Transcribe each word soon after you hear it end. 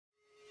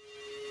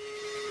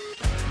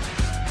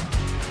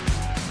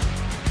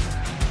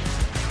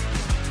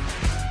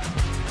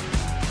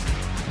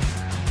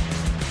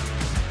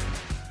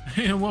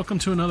Hey, and welcome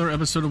to another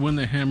episode of When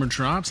the Hammer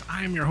Drops.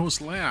 I am your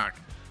host, Lack.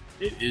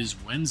 It is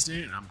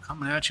Wednesday, and I'm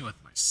coming at you with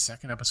my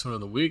second episode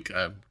of the week.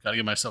 I've got to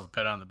give myself a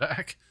pat on the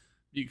back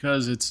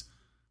because it's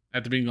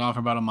after being gone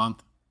for about a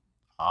month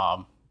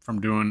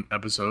from doing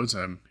episodes.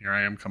 Here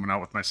I am coming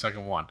out with my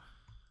second one.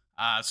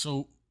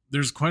 So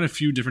there's quite a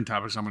few different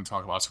topics I'm going to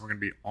talk about, so we're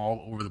going to be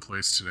all over the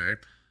place today.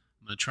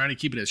 I'm going to try to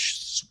keep it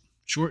as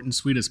short and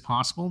sweet as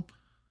possible.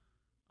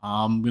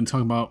 I'm going to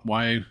talk about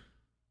why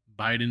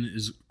Biden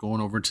is going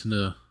over to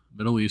the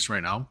Middle East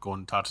right now,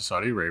 going to talk to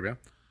Saudi Arabia,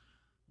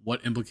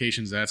 what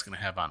implications that's going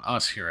to have on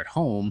us here at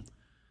home.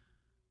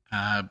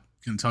 Going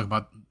to talk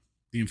about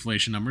the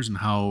inflation numbers and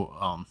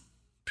how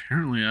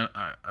apparently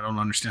I don't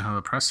understand how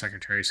the press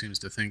secretary seems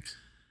to think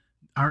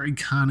our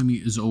economy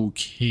is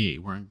okay.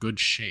 We're in good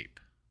shape.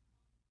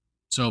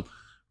 So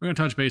we're going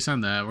to touch base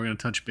on that. We're going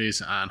to touch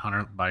base on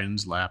Hunter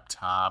Biden's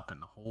laptop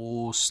and a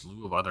whole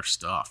slew of other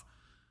stuff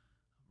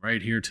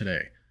right here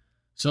today.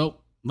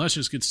 So let's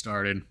just get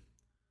started.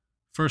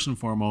 First and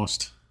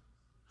foremost,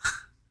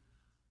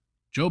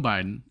 Joe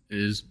Biden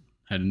is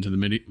heading to the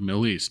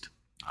Middle East.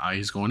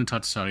 He's going to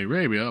talk to Saudi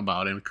Arabia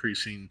about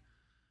increasing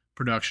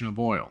production of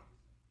oil,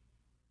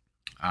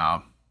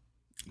 so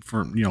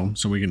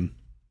we can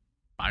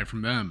buy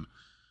from them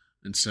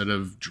instead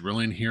of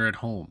drilling here at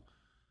home.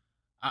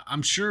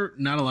 I'm sure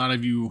not a lot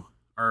of you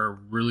are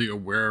really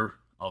aware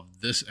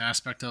of this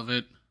aspect of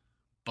it,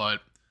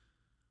 but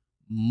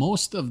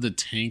most of the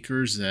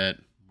tankers that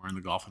were in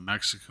the Gulf of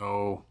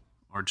Mexico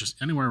or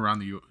just anywhere around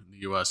the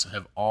U.S.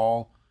 have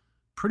all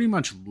pretty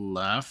much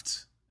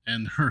left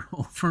and they're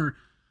over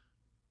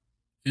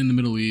in the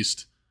Middle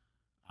East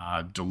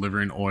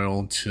delivering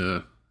oil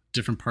to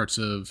different parts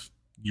of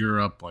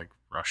Europe like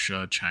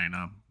Russia,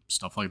 China,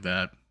 stuff like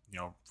that. You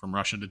know, from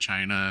Russia to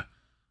China,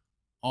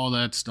 all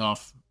that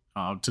stuff,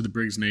 to the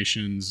BRICS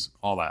nations,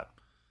 all that.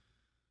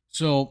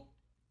 So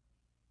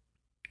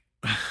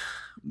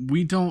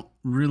we don't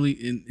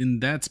really,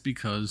 and that's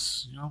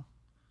because,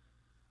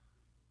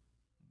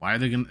 why are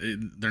they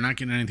they're not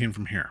getting anything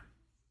from here.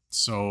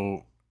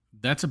 So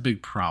that's a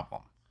big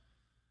problem.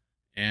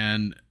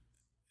 And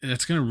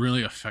that's going to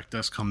really affect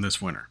us come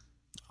this winter.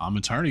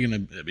 It's already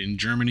going to be in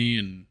Germany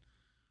and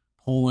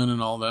Poland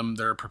and all them.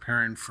 They're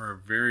preparing for a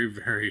very,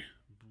 very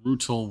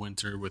brutal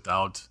winter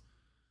without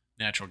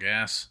natural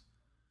gas,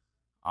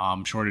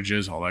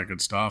 shortages, all that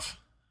good stuff.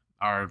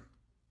 Our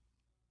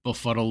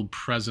befuddled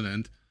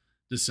president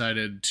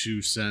decided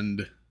to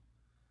send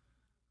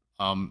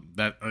some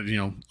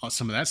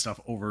of that stuff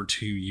over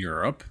to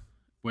Europe,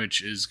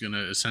 which is going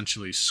to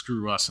essentially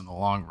screw us in the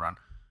long run.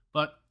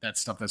 But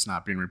that's stuff that's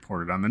not being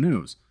reported on the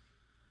news.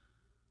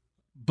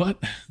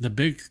 But the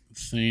big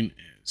thing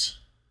is,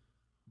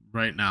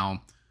 right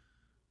now,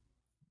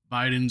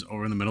 Biden's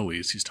over in the Middle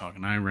East. He's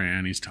talking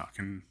Iran. He's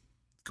talking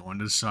going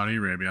to Saudi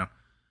Arabia.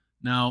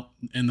 Now,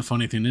 and the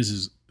funny thing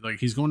is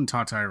he's going to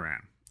talk to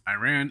Iran.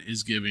 Iran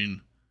is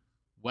giving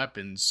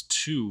weapons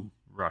to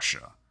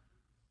Russia.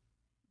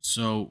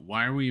 So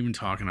why are we even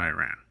talking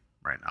Iran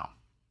right now?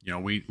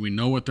 We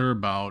know what they're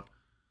about.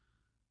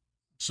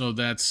 So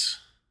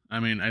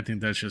I think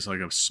that's just like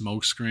a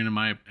smokescreen in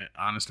my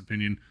honest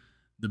opinion.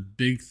 The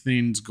big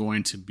thing's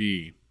going to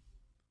be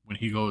when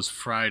he goes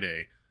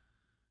Friday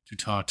to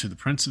talk to the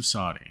Prince of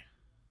Saudi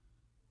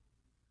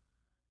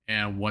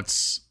and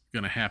what's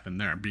going to happen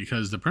there.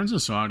 Because the Prince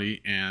of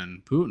Saudi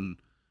and Putin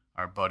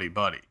are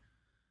buddy-buddy.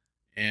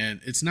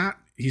 And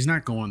he's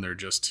not going there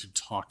just to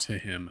talk to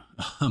him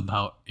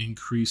about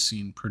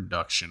increasing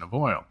production of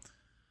oil.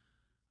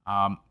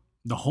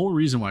 The whole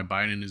reason why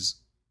Biden is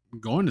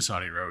going to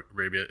Saudi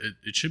Arabia,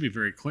 it should be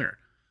very clear.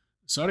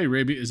 Saudi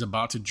Arabia is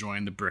about to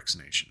join the BRICS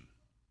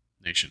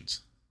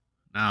nations.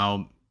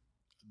 Now,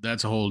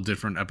 that's a whole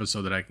different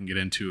episode that I can get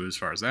into as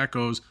far as that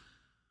goes.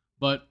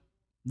 But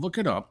look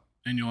it up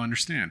and you'll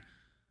understand.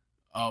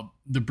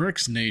 The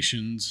BRICS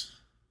nations,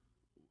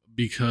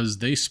 because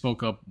they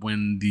spoke up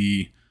when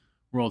the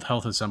World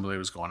Health Assembly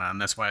was going on.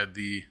 That's why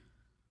the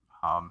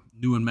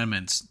new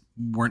amendments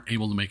weren't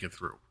able to make it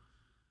through,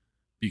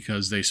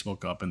 because they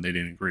spoke up and they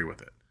didn't agree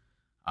with it.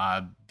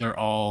 They're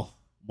all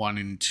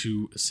wanting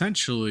to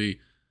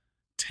essentially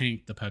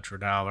tank the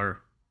petrodollar,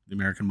 the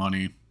American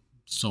money,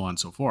 so on and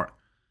so forth.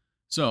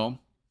 So,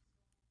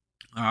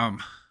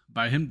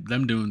 by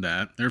them doing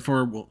that,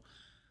 therefore will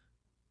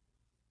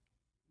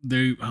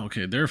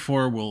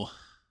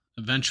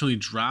eventually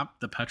drop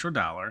the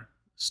petrodollar,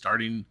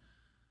 start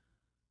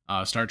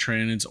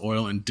trading its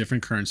oil in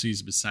different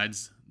currencies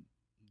besides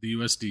the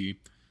USD,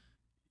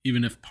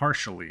 even if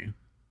partially.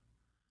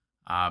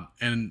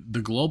 And the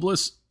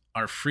globalists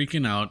are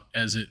freaking out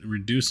as it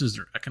reduces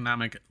their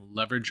economic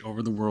leverage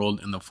over the world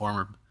in the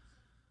form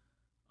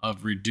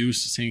of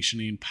reduced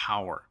sanctioning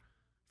power,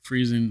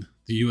 freezing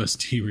the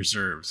USD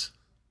reserves.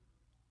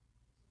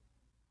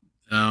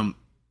 You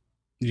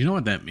know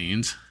what that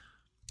means?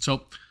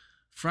 So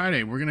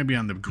Friday, we're going to be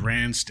on the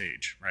grand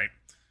stage, right?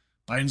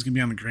 Biden's going to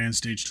be on the grand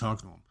stage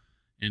talking to him.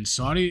 And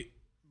Saudi,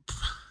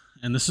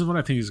 and this is what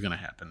I think is going to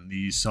happen.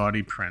 The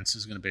Saudi prince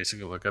is going to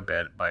basically look at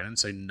Biden and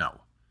say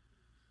no.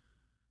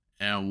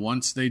 And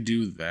once they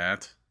do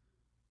that,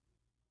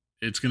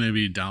 it's going to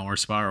be downward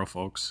spiral,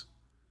 folks.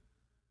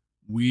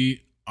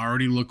 We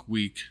already look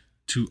weak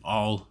to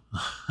all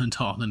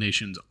the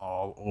nations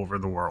all over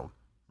the world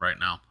right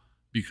now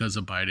because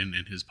of Biden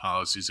and his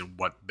policies and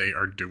what they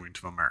are doing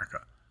to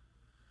America.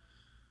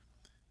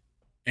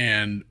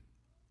 And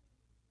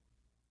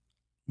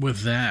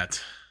with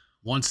that,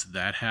 once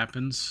that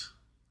happens,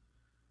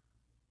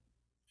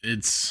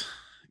 it's,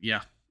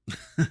 yeah,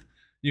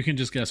 you can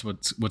just guess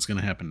what's going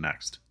to happen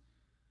next.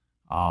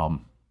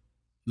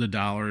 The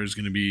dollar is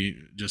going to be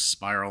just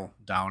spiral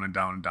down and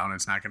down and down.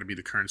 It's not going to be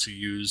the currency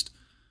used,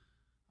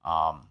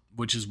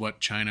 which is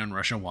what China and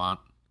Russia want,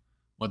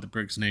 what the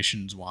BRICS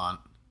nations want,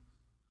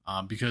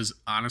 because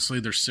honestly,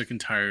 they're sick and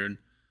tired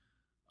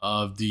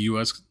of the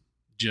U.S.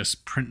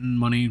 just printing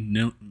money,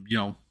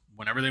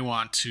 whenever they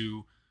want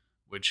to,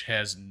 which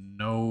has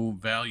no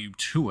value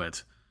to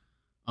it.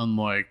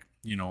 Unlike,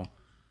 you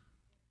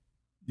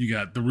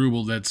got the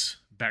ruble that's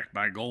backed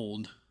by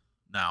gold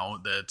now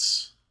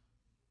that's,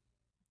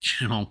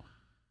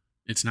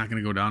 it's not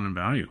going to go down in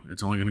value.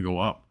 It's only going to go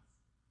up.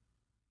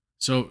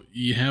 So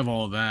you have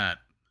all that,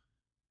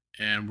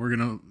 and we're going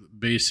to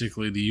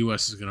basically, the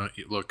U.S. is going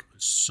to look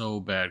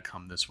so bad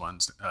come this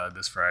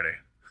Friday.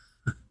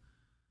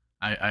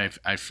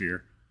 I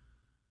fear.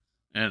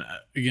 And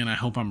again, I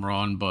hope I'm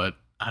wrong, but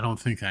I don't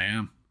think I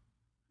am.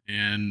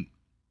 And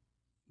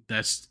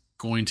that's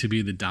going to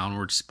be the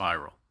downward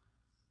spiral.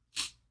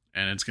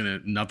 And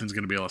nothing's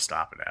going to be able to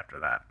stop it after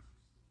that.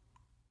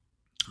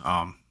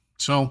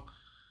 So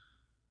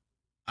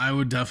I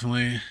would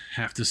definitely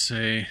have to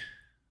say,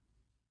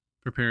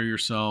 prepare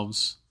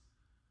yourselves,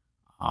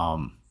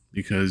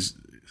 because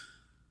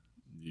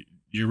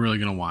you're really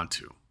going to want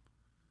to.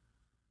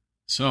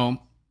 So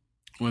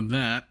with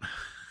that,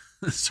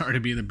 sorry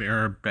to be the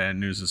bearer of bad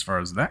news as far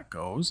as that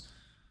goes.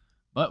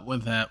 But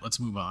with that,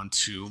 let's move on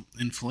to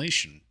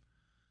inflation.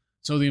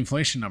 So the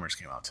inflation numbers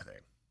came out today.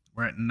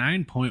 We're at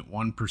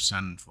 9.1%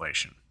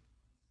 inflation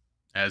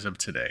as of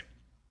today.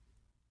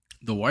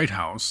 The White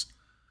House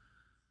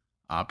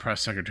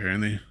press secretary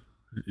and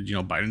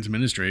Biden's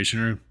administration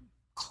are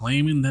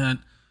claiming that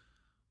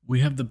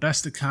we have the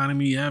best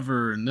economy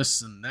ever and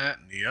this and that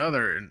and the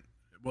other. And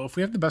well, if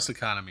we have the best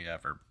economy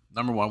ever,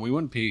 number one, we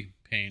wouldn't be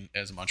paying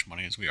as much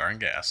money as we are in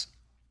gas.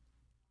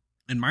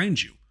 And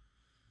mind you,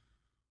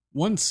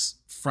 once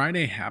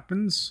Friday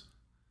happens,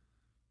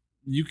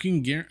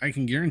 I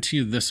can guarantee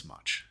you this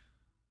much.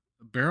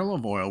 A barrel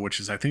of oil, which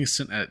is I think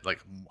sitting at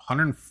like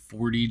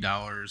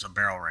 $140 a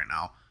barrel right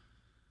now.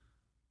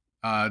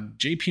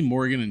 JP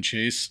Morgan and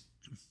Chase,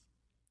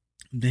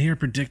 they are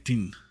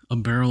predicting a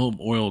barrel of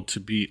oil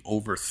to be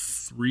over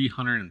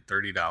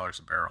 $330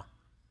 a barrel.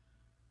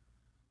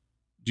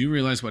 Do you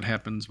realize what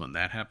happens when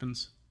that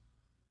happens?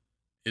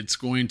 You're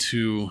going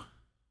to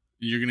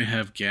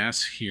have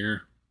gas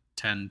here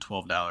 $10,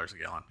 $12 a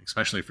gallon,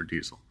 especially for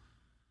diesel.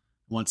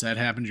 Once that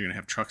happens, you're going to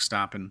have trucks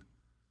stopping.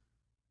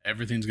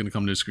 Everything's going to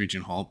come to a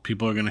screeching halt.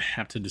 People are going to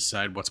have to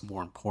decide what's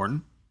more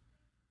important.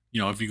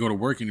 If you go to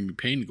work, you're going to be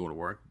paying to go to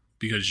work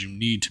because you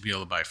need to be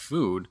able to buy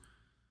food.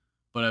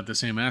 But at the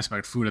same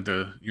aspect, food at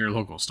your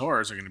local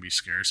stores are going to be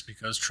scarce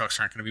because trucks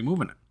aren't going to be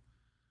moving it.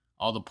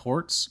 All the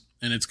ports,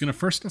 and it's going to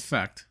first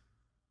affect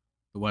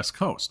the West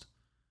Coast,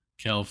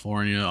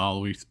 California,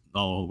 all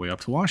the way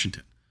up to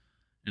Washington.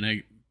 And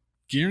I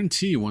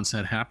guarantee you, once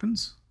that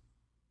happens,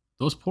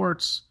 those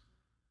ports,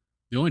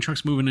 the only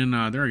trucks moving in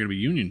there are going to be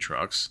union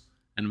trucks,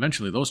 and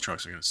eventually those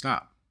trucks are going to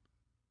stop.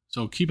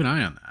 So keep an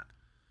eye on that.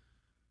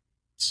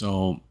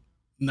 So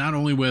not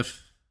only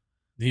with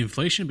the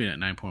inflation being at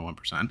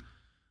 9.1%,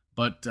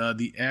 but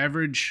the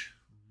average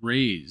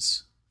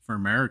raise for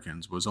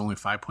Americans was only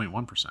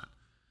 5.1%.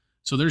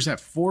 So there's that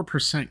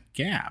 4%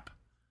 gap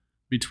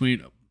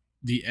between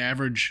the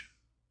average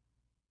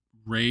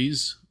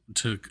raise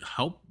to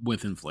help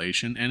with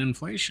inflation and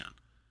inflation.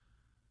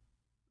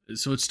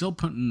 So it's still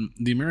putting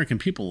the American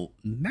people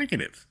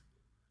negative.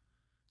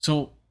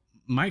 So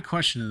my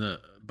question to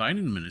the Biden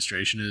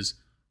administration is,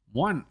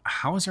 one,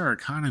 how is our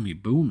economy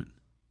booming?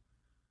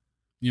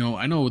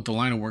 I know with the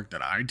line of work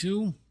that I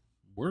do,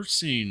 we're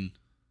seeing,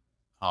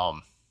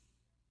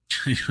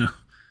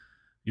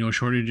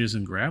 shortages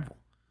in gravel,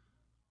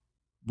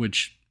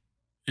 which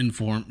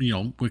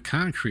with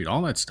concrete,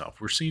 all that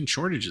stuff, we're seeing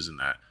shortages in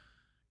that.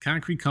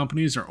 Concrete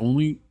companies are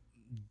only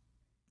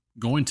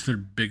going to their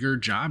bigger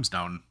jobs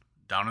down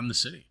in the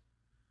city,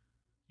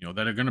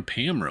 that are going to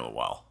pay them real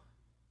well.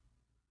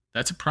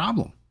 That's a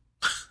problem.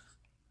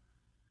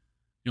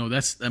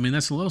 That's the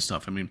little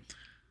stuff.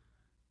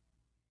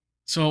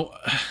 So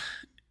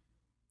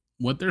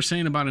what they're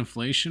saying about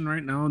inflation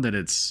right now, that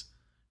it's,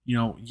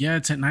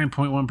 it's at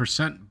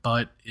 9.1%,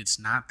 but it's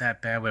not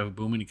that bad. We have a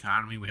booming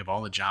economy. We have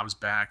all the jobs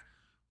back.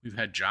 We've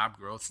had job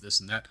growth,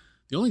 this and that.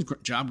 The only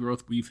job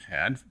growth we've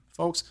had,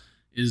 folks,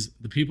 is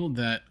the people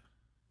that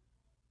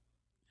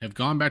have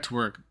gone back to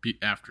work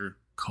after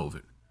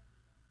COVID,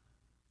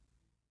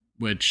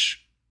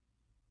 which,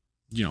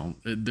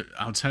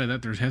 outside of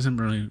that, there hasn't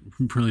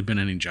really been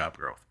any job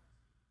growth.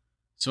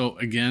 So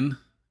again,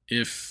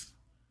 if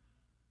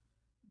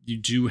you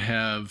do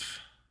have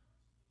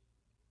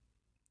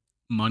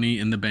money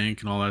in the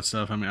bank and all that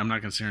stuff. I mean, I'm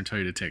not going to sit here and tell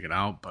you to take it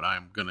out, but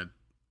I'm going to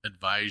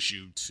advise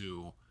you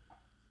to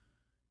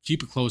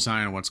keep a close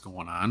eye on what's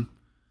going on.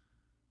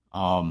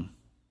 And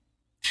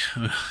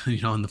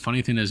the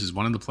funny thing is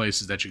one of the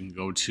places that you can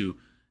go to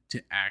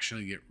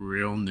actually get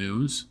real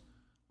news.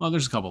 Well,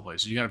 there's a couple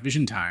places. You got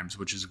Vision Times,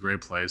 which is a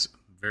great place,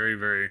 very,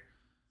 very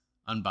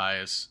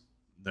unbiased.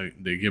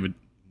 They give it,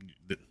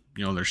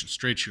 they're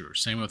straight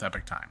shooters. Same with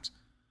Epic Times.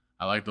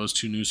 I like those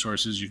two news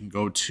sources. You can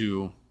go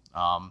to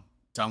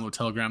download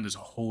Telegram. There's a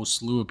whole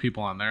slew of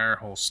people on there, a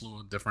whole slew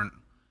of different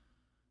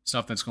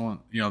stuff that's going,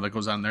 that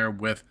goes on there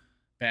with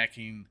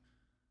backing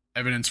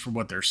evidence for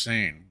what they're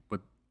saying,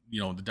 with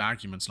the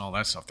documents and all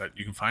that stuff that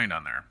you can find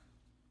on there.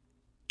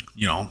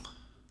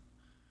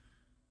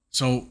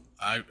 So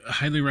I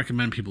highly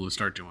recommend people to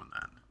start doing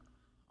that,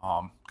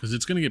 because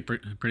it's going to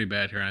get pretty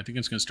bad here, and I think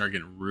it's going to start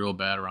getting real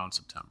bad around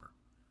September.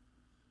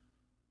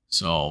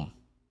 So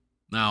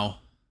now,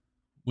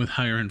 with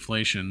higher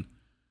inflation,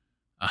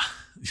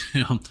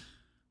 the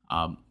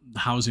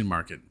housing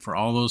market, for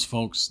all those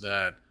folks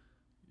that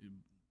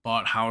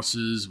bought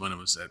houses when it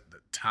was at the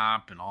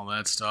top and all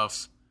that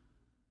stuff,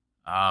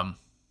 I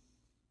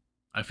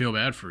feel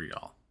bad for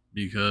y'all,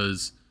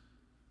 because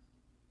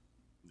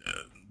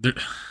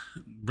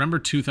remember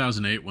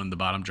 2008 when the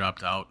bottom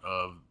dropped out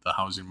of the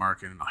housing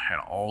market and I had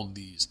all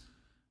these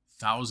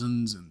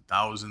thousands and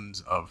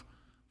thousands of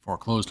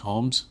foreclosed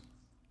homes?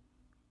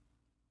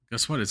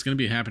 Guess what? It's going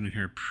to be happening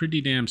here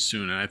pretty damn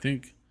soon. And I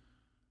think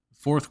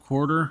fourth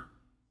quarter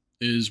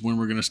is when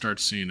we're going to start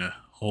seeing a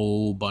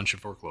whole bunch of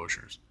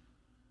foreclosures.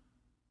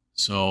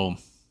 So,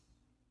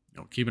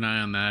 keep an eye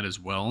on that as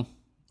well.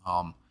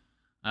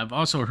 I've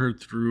also heard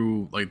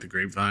through like the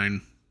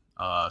grapevine,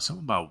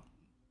 something about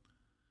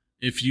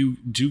if you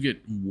do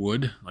get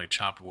wood, like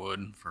chopped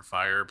wood for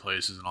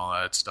fireplaces and all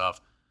that stuff,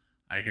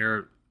 I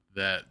hear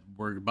that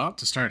we're about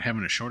to start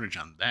having a shortage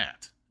on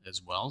that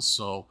as well.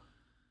 So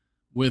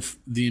with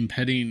the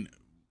impending,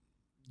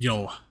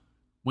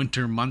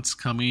 winter months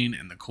coming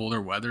and the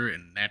colder weather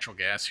and natural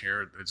gas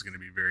here is going to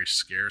be very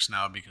scarce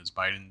now because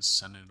Biden's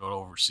sending it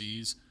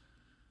overseas.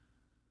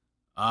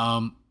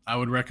 I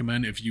would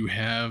recommend, if you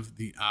have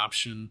the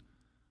option,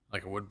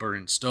 like a wood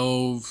burning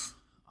stove,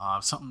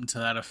 something to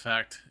that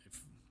effect,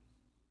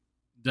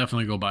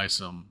 definitely go buy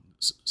some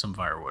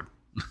firewood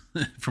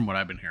from what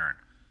I've been hearing.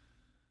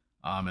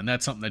 And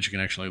that's something that you can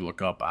actually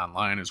look up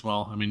online as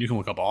well. I mean, you can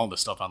look up all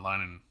this stuff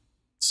online and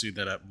see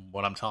that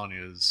what I'm telling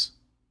you is,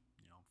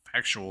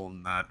 factual,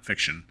 not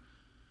fiction.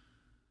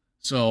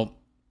 So,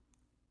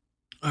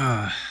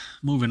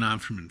 moving on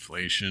from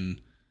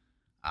inflation,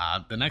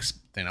 the next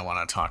thing I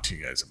want to talk to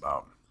you guys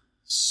about.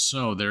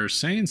 So they're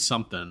saying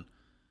something.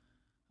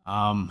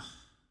 Let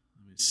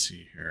me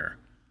see here.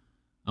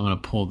 I'm going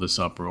to pull this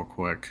up real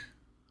quick,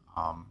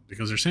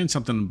 because they're saying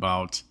something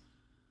about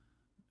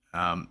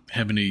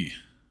having a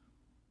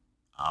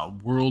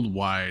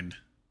worldwide,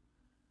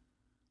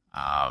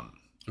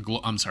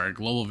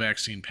 global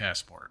vaccine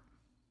passport.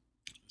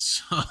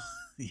 So,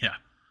 yeah,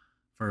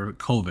 for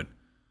COVID.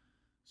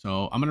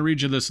 So I'm going to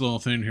read you this little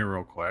thing here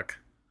real quick.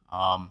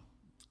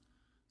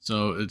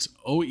 So it's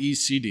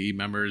OECD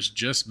members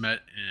just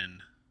met in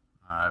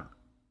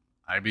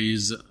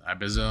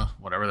Ibiza,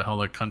 whatever the hell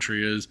that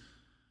country is,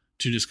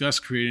 to discuss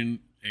creating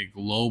a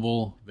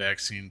global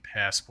vaccine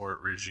passport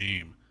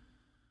regime.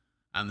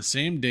 On the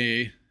same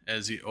day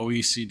as the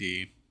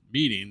OECD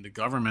meeting, the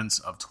governments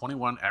of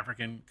 21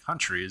 African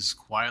countries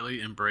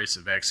quietly embraced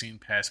a vaccine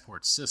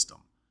passport system,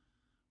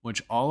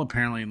 which all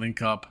apparently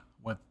link up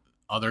with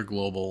other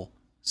global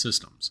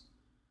systems.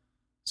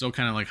 So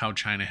kind of like how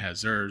China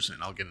has theirs,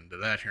 and I'll get into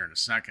that here in a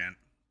second.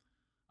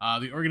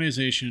 The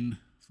Organization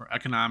for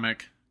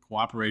Economic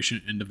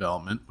Cooperation and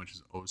Development, which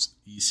is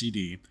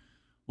OECD,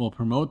 will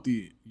promote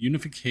the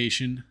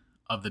unification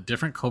of the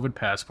different COVID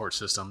passport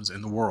systems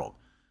in the world.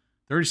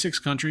 36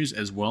 countries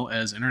as well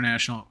as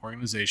international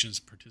organizations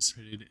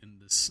participated in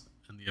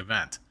the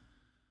event.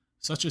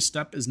 Such a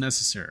step is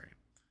necessary,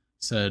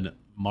 said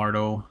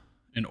Mardo,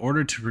 in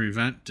order to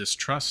prevent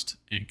distrust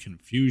and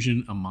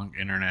confusion among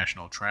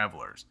international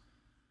travelers.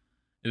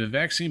 If a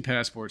vaccine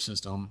passport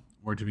system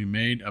were to be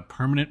made a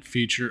permanent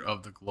feature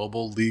of the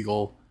global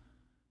legal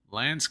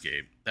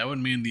landscape, that would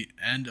mean the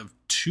end of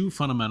two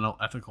fundamental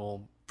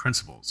ethical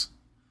principles.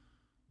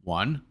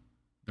 One,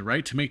 the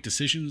right to make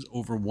decisions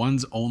over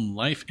one's own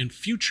life and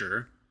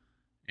future,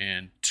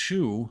 and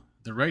two,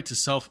 the right to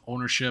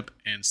self-ownership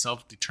and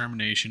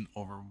self-determination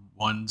over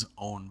one's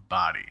own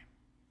body.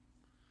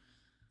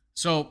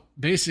 So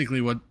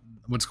basically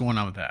what's going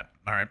on with that,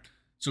 all right?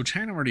 So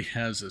China already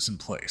has this in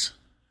place,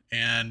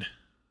 and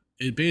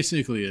it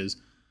basically is,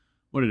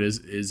 what it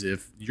is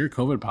if you're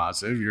COVID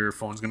positive, your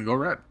phone's going to go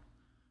red.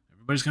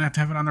 Everybody's going to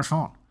have it on their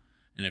phone.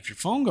 And if your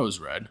phone goes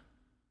red,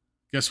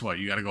 guess what?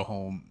 You got to go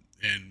home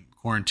and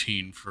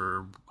quarantine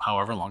for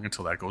however long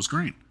until that goes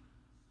green.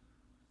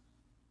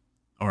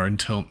 Or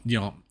until,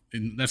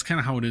 and that's kind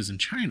of how it is in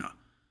China.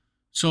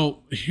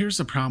 So here's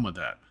the problem with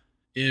that.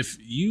 If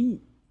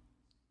you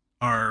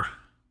are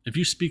if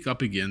you speak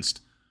up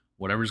against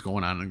whatever's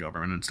going on in the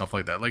government and stuff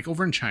like that, like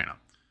over in China,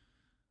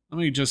 let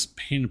me just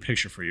paint a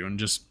picture for you and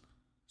just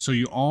so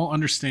you all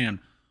understand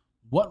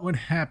what would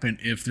happen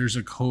if there's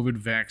a COVID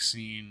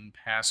vaccine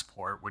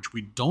passport, which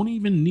we don't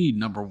even need,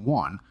 number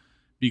one,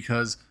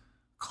 because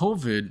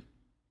COVID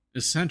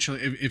essentially,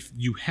 if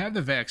you have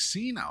the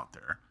vaccine out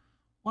there,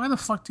 why the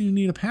fuck do you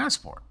need a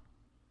passport?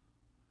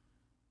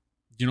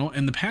 You know,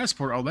 and the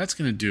passport, all that's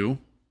going to do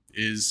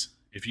is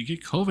if you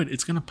get COVID,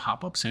 it's going to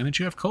pop up saying that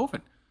you have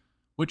COVID,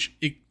 which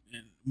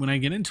when I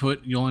get into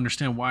it, you'll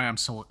understand why I'm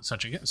so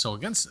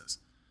against this.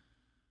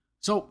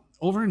 So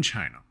over in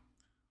China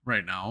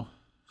right now,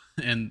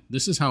 and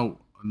this is how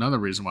another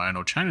reason why I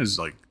know China is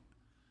like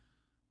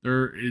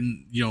they're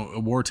in a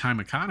wartime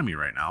economy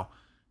right now,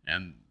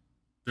 and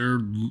they're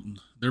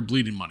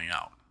bleeding money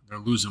out. They're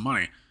losing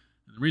money.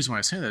 And the reason why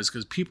I say that is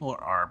because people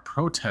are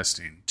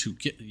protesting to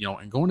get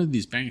and going to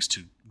these banks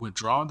to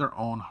withdraw their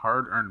own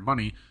hard-earned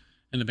money,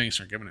 and the banks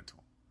aren't giving it to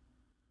them.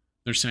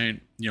 They're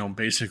saying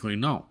basically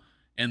no,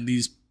 and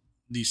these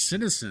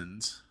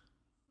citizens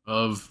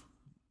of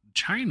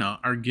China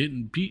are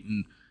getting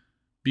beaten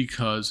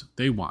because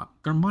they want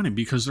their money,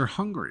 because they're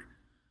hungry.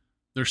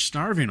 They're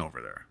starving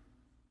over there.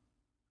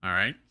 All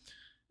right.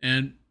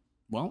 And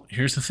well,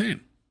 here's the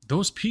thing.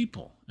 Those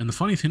people, and the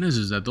funny thing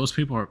is that those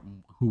people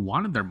who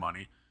wanted their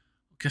money,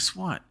 guess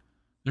what?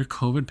 Their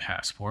COVID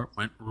passport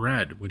went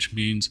red, which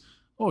means,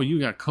 oh, you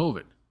got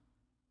COVID.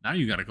 Now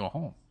you got to go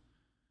home.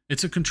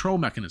 It's a control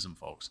mechanism,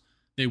 folks.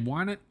 They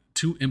want it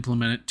to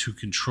implement it to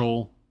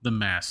control the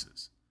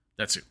masses.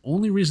 That's the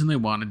only reason they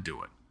want to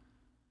do it.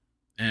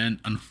 And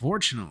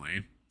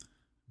unfortunately,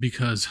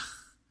 because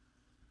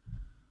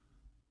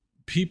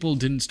people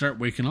didn't start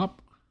waking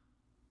up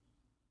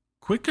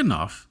quick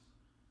enough,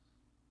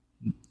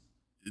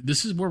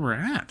 this is where we're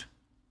at.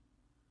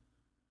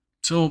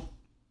 So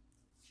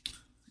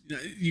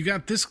you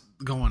got this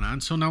going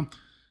on. So now,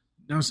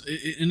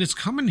 and it's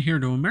coming here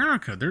to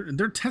America.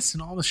 They're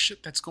testing all the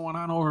shit that's going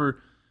on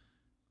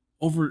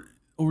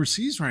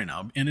overseas right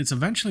now, and it's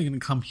eventually going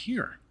to come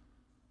here.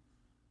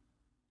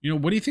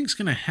 What do you think is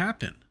going to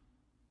happen?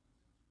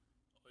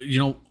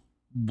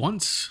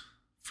 Once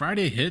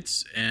Friday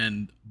hits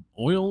and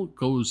oil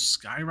goes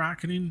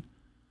skyrocketing,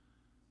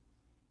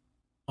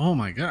 oh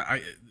my God,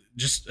 I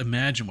just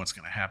imagine what's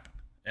going to happen.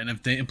 And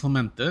if they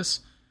implement this,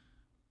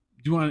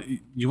 you want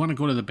to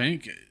go to the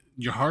bank,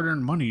 your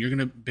hard-earned money, you're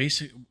going to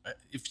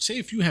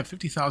if you have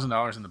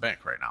 $50,000 in the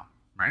bank right now,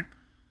 right?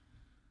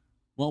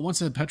 Well, once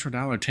the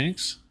petrodollar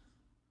tanks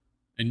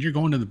and you're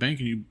going to the bank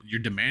and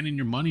you're demanding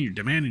your money, and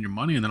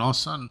then all of a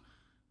sudden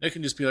they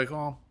can just be like,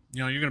 oh,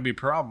 you're going to be a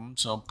problem.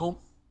 So boom,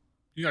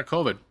 you got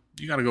COVID.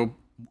 You got to go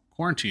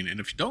quarantine. And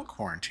if you don't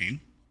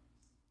quarantine,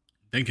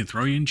 they can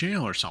throw you in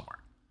jail or somewhere.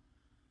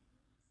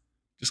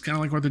 Just kind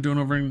of like what they're doing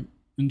over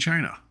in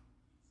China.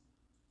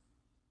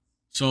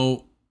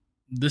 So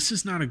this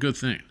is not a good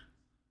thing.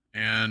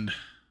 And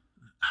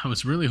I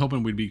was really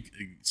hoping we'd be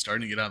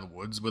starting to get out of the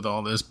woods with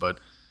all this, but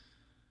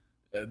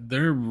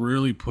they're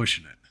really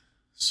pushing it.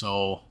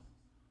 So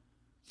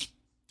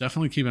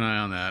definitely keep an eye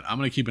on that. I'm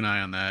going to keep an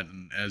eye on that.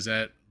 And as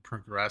that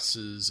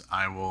progresses,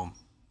 I will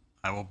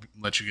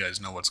let you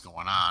guys know what's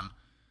going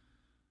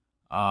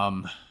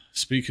on.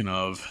 Speaking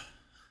of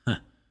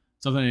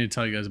something I need to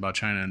tell you guys about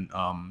China, and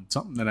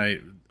something that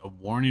a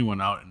warning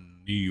went out in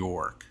New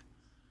York.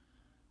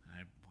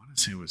 I want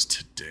to say it was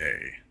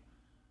today.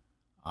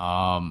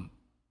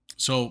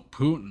 So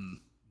Putin,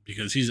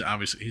 because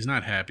he's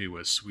not happy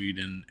with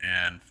Sweden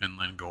and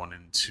Finland going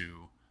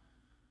into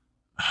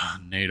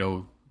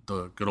NATO,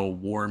 the good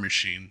old war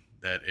machine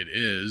that it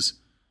is,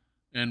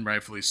 and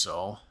rightfully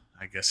so.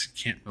 I guess you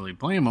can't really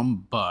blame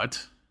him,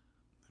 but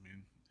I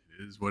mean,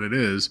 it is what it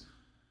is.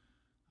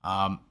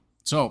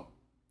 So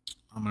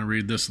I'm going to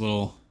read this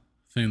little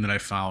thing that I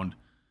found.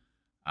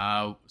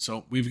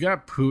 So we've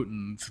got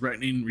Putin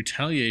threatening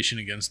retaliation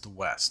against the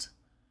West.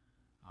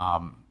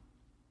 And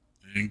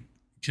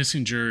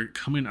Kissinger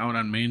coming out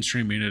on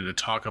mainstream media to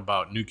talk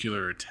about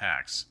nuclear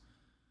attacks.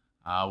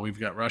 We've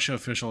got Russia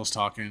officials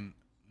talking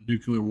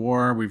nuclear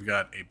war. We've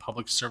got a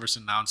public service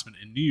announcement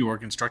in New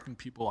York instructing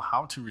people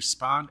how to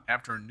respond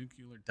after a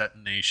nuclear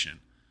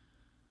detonation.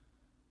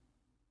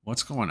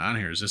 What's going on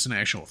here? Is this an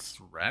actual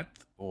threat,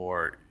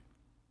 or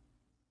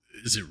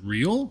is it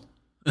real?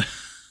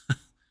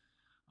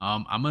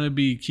 I'm going to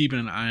be keeping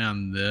an eye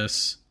on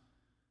this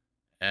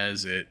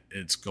as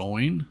it's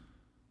going,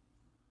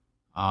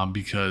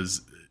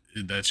 because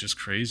that's just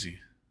crazy.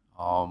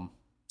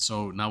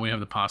 So now we have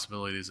the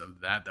possibilities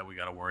of that we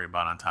got to worry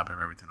about on top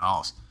of everything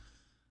else.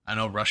 I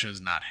know Russia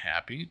is not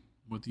happy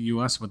with the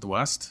U.S., with the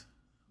West,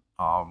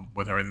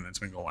 with everything that's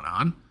been going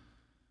on.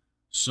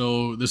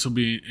 So this will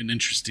be an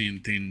interesting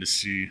thing to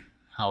see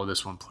how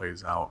this one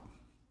plays out.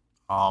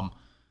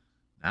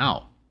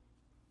 Now,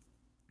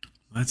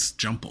 let's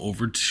jump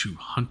over to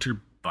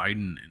Hunter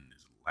Biden and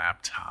his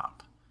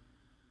laptop.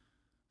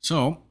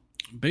 So,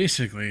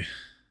 basically,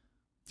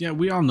 yeah,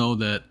 we all know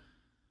that,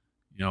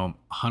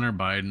 Hunter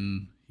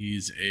Biden,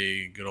 he's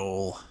a good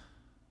old,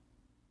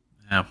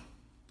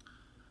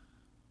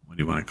 what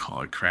do you want to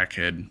call it,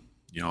 crackhead,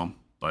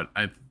 but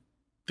I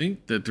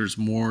think that there's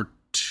more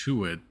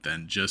to it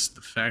than just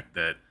the fact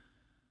that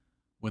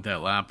with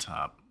that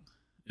laptop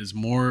is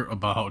more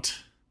about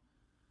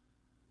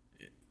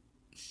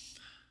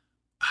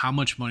how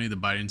much money the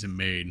Bidens have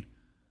made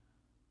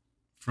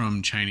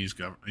from Chinese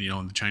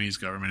the Chinese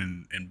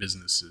government and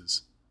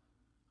businesses,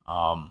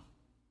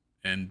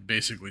 and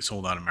basically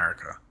sold out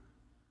America.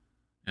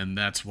 And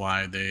that's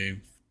why they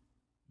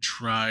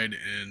tried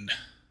and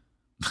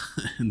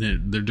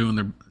they're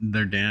doing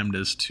their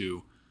damnedest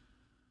to,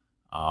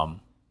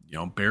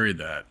 bury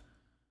that.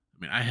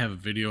 I mean, I have a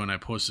video and I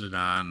posted it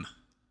on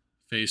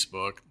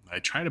Facebook. I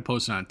tried to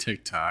post it on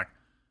TikTok.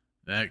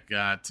 That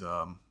got,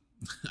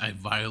 I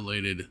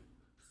violated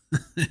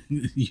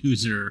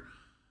user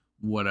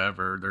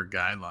whatever, their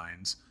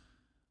guidelines.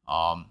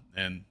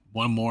 And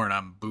one more and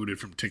I'm booted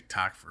from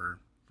TikTok for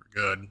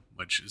good,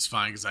 which is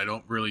fine because I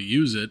don't really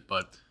use it,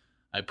 but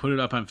I put it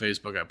up on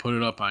Facebook. I put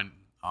it up on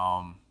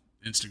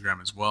Instagram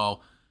as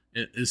well.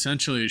 It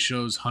essentially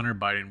shows Hunter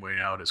Biden weighing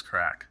out his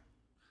crack.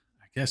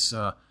 I guess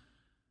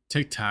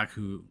TikTok,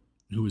 who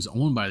is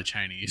owned by the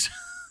Chinese,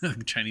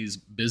 Chinese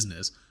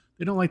business,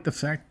 they don't like the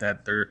fact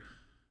that their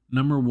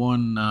number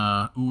one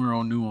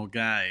numero uno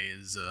guy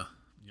is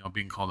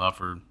being called out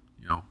for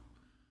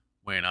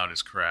weighing out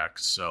his crack.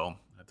 So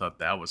I thought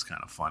that was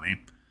kind of funny.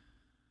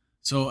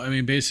 So I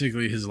mean,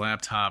 basically, this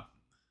laptop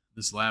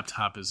is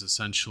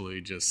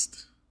essentially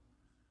just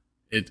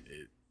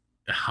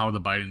how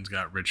the Bidens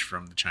got rich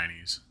from the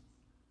Chinese,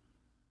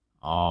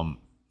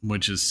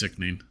 which is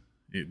sickening.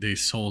 They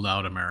sold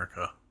out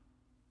America.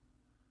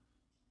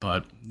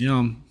 But,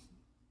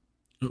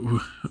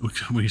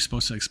 were you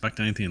supposed to expect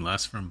anything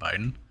less from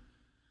Biden?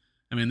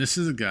 I mean, this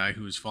is a guy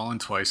who's fallen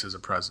twice as a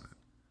president.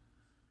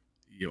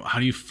 How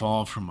do you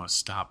fall from a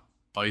stop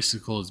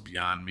bicycle is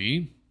beyond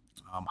me.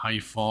 How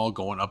you fall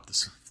going up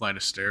this flight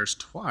of stairs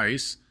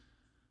twice.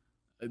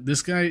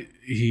 This guy,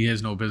 he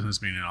has no business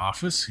being in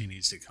office. He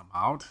needs to come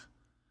out.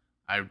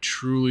 I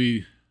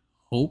truly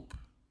hope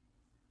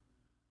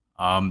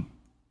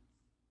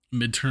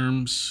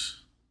midterms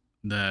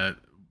that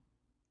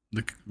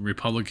the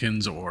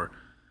Republicans or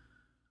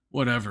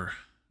whatever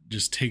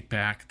just take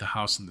back the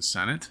House and the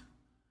Senate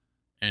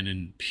and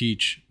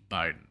impeach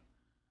Biden.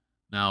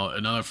 Now,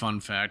 another fun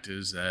fact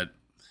is that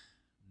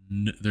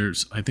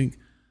there's, I think,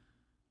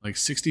 like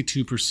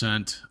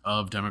 62%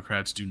 of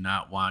Democrats do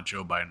not want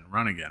Joe Biden to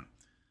run again.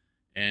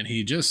 And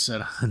he just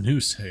said on the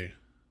news, hey,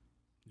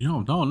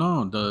 no,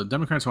 the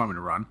Democrats want me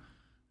to run.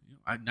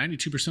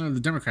 92% of the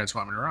Democrats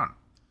want me to run.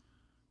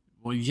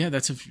 Well, yeah,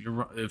 that's if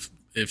you're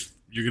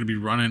going to be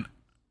running.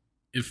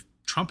 If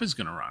Trump is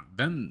going to run,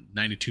 then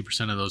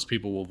 92% of those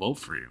people will vote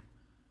for you.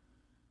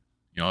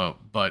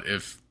 But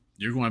if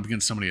you're going up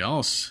against somebody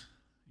else,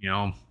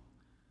 they're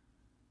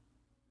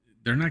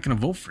not going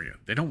to vote for you.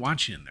 They don't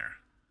want you in there.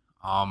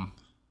 A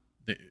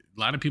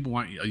lot of people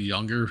want a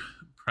younger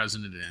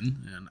president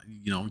in, and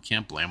we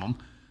can't blame them.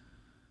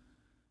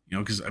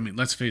 Because I mean,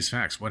 let's face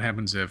facts. What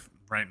happens if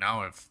right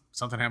now, if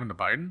something happened to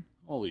Biden?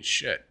 Holy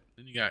shit!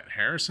 Then you got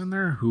Harris in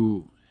there,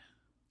 who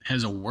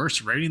has a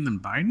worse rating than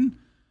Biden.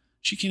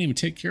 She can't even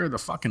take care of the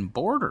fucking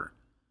border,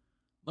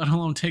 let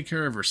alone take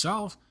care of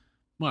herself.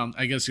 Well,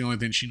 I guess the only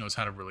thing she knows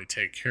how to really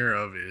take care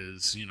of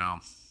is,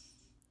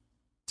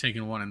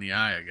 taking one in the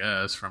eye, I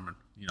guess, from,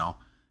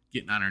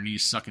 getting on her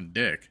knees, sucking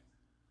dick.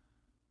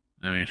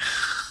 I mean,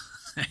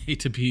 I hate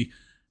to be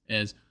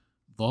as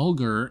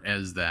vulgar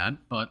as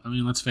that, but I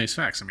mean, let's face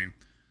facts. I mean,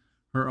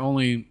 her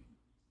only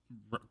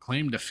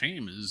claim to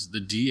fame is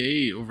the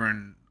DA over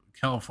in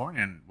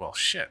California. And, well,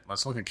 shit,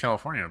 let's look at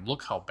California.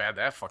 Look how bad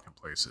that fucking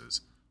place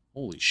is.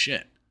 Holy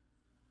shit.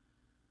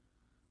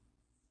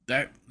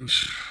 Let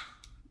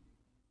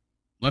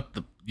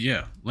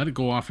it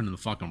go off into the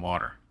fucking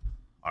water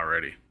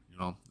already,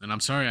 And I'm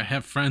sorry, I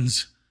have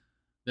friends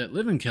that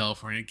live in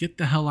California. Get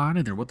the hell out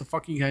of there. What the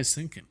fuck are you guys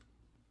thinking?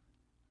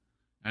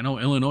 I know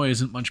Illinois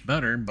isn't much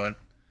better, but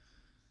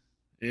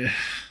it's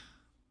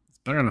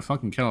better than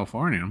fucking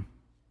California.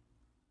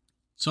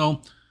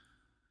 So,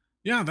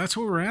 yeah, that's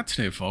where we're at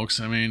today, folks.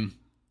 I mean,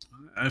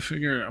 I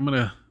figure I'm going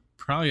to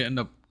probably end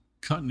up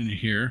cutting in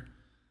here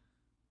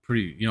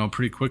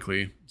pretty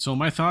quickly. So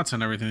my thoughts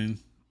on everything,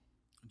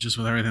 just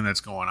with everything that's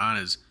going on,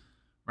 is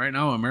right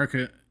now,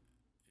 America,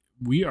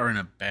 we are in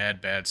a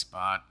bad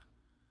spot.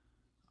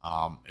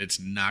 It's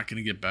not going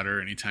to get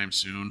better anytime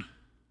soon.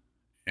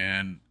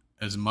 And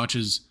as much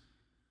as,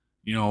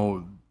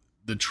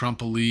 the Trump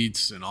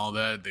elites and all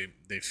that,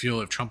 they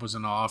feel if Trump was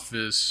in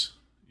office,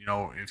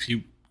 if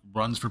he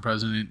runs for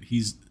president,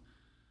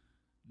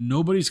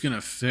 nobody's going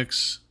to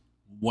fix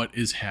what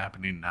is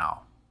happening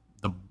now.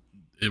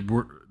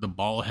 The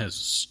ball has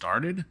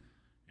started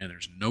and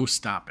there's no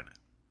stopping it.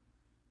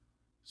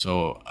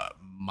 So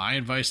my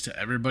advice to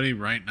everybody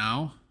right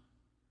now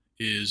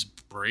is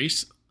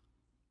brace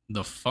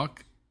the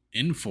fuck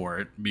in for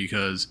it,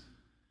 because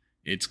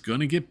it's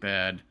going to get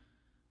bad.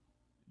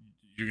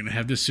 You're going to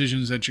have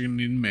decisions that you're going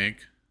to need to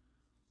make.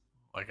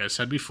 Like I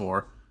said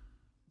before,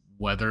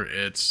 whether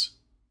it's,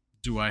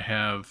 do I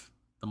have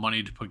the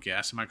money to put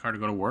gas in my car to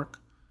go to work?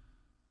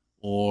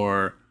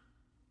 Or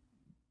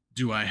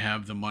do I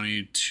have the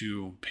money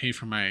to pay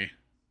for my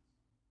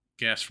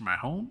gas for my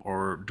home?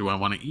 Or do I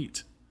want to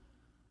eat?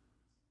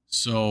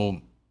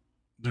 So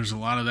there's a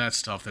lot of that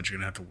stuff that you're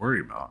going to have to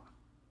worry about,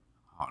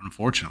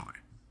 unfortunately.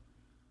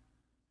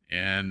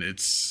 And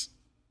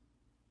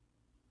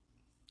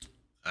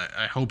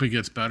I hope it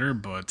gets better,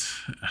 but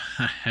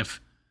I have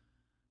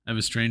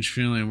a strange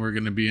feeling we're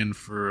going to be in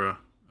for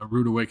a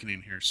rude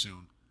awakening here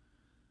soon.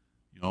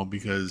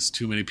 Because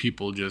too many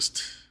people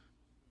just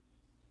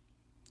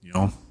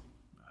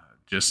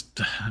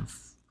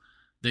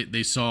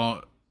they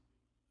saw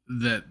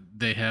that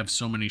they have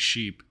so many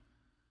sheep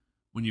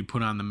when you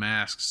put on the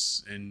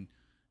masks and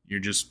you're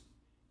just,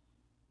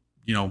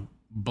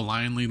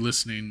 blindly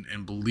listening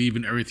and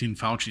believing everything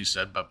Fauci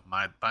said. But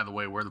by the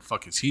way, where the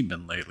fuck has he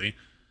been lately?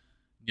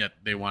 Yet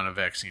they want a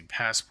vaccine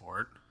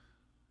passport.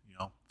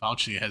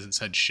 Fauci hasn't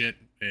said shit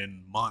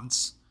in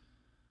months.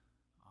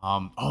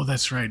 Oh,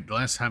 that's right. The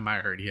last time I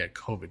heard, he had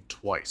COVID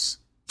twice.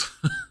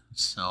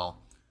 So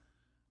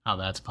how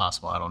that's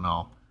possible, I don't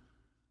know.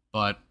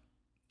 But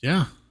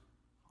yeah.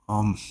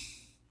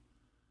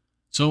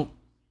 So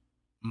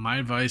my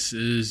advice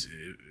is,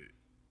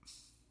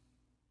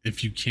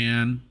 if you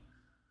can,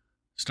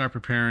 start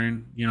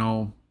preparing.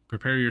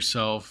 Prepare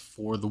yourself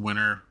for the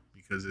winter,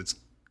 because it's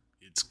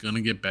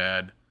gonna get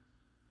bad.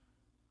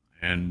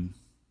 And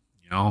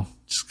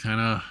just kind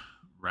of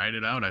ride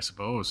it out, I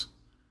suppose,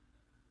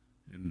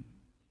 and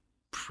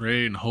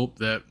pray and hope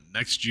that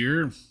next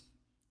year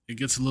it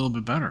gets a little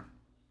bit better.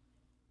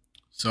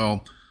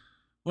 So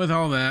with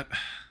all that,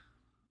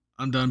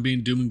 I'm done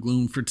being doom and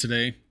gloom for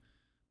today.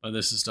 But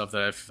this is stuff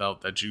that I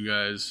felt that you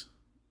guys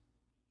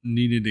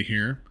needed to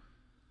hear.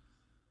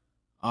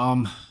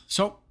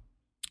 So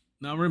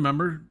now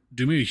remember,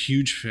 do me a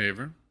huge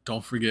favor.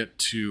 Don't forget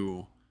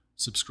to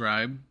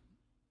subscribe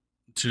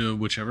to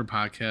whichever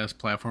podcast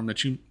platform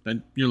that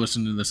you're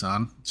listening to this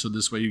on. So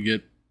this way you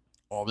get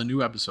all the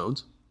new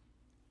episodes.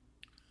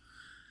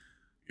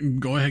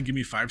 Go ahead, give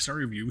me a 5-star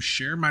review.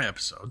 Share my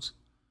episodes.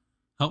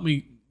 Help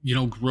me,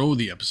 grow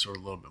the episode a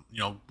little bit.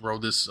 Grow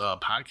this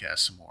podcast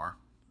some more,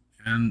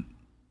 and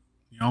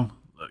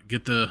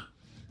get the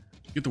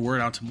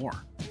word out to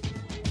more.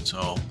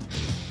 So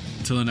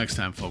until the next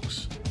time,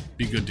 folks,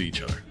 be good to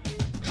each other.